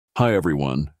Hi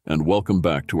everyone, and welcome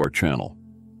back to our channel.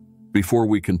 Before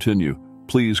we continue,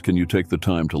 please can you take the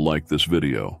time to like this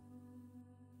video?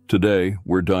 Today,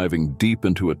 we're diving deep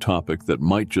into a topic that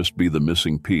might just be the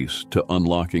missing piece to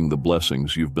unlocking the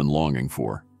blessings you've been longing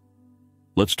for.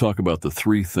 Let's talk about the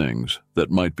 3 things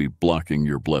that might be blocking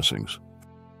your blessings.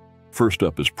 First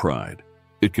up is pride.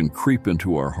 It can creep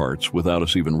into our hearts without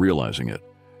us even realizing it.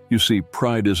 You see,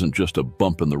 pride isn't just a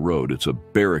bump in the road, it's a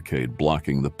barricade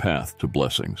blocking the path to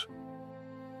blessings.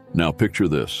 Now picture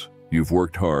this. You've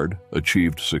worked hard,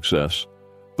 achieved success,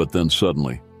 but then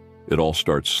suddenly, it all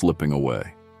starts slipping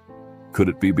away. Could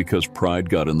it be because pride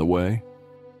got in the way?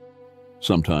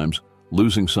 Sometimes,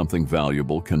 losing something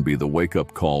valuable can be the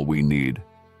wake-up call we need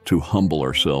to humble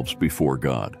ourselves before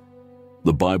God.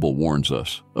 The Bible warns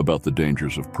us about the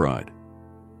dangers of pride.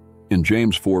 In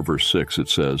James 4 verse 6 it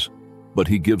says, "But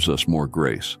he gives us more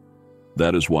grace."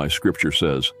 That is why Scripture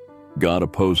says, God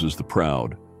opposes the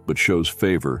proud, but shows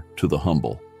favor to the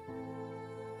humble.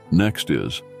 Next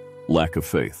is lack of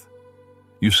faith.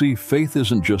 You see, faith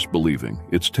isn't just believing,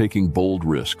 it's taking bold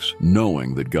risks,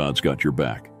 knowing that God's got your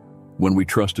back. When we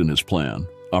trust in His plan,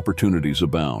 opportunities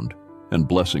abound, and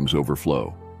blessings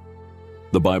overflow.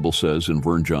 The Bible says in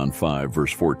John 5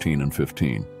 verse 14 and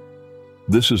 15,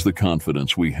 "This is the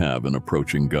confidence we have in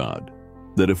approaching God,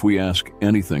 that if we ask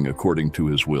anything according to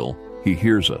His will, He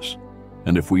hears us.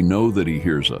 And if we know that He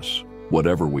hears us,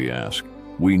 whatever we ask,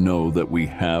 we know that we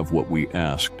have what we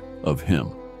asked of Him."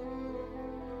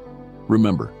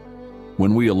 Remember,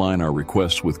 when we align our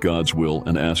requests with God's will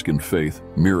and ask in faith,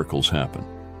 miracles happen.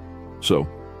 So,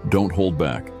 don't hold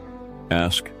back.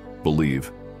 Ask,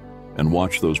 believe, and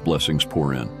watch those blessings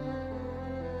pour in.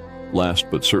 Last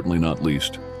but certainly not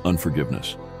least,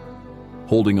 unforgiveness.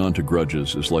 Holding on to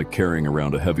grudges is like carrying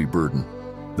around a heavy burden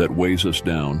that weighs us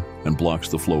down and blocks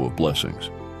the flow of blessings.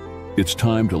 It's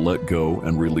time to let go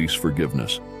and release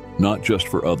forgiveness, not just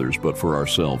for others but for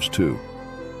ourselves too.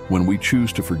 When we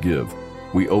choose to forgive,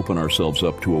 we open ourselves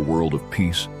up to a world of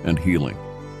peace and healing,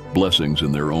 blessings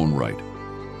in their own right.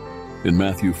 In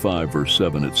Matthew 5 verse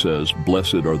 7 it says,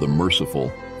 "Blessed are the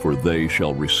merciful, for they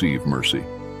shall receive mercy."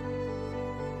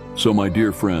 So my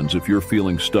dear friends, if you're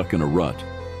feeling stuck in a rut,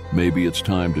 maybe it's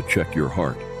time to check your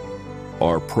heart.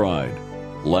 Are pride,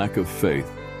 lack of faith,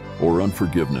 or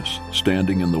unforgiveness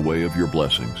standing in the way of your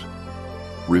blessings?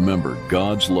 Remember,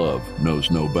 God's love knows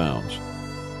no bounds,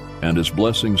 and His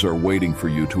blessings are waiting for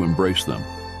you to embrace them.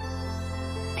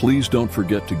 Please don't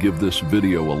forget to give this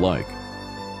video a like.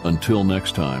 Until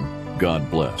next time, God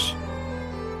bless.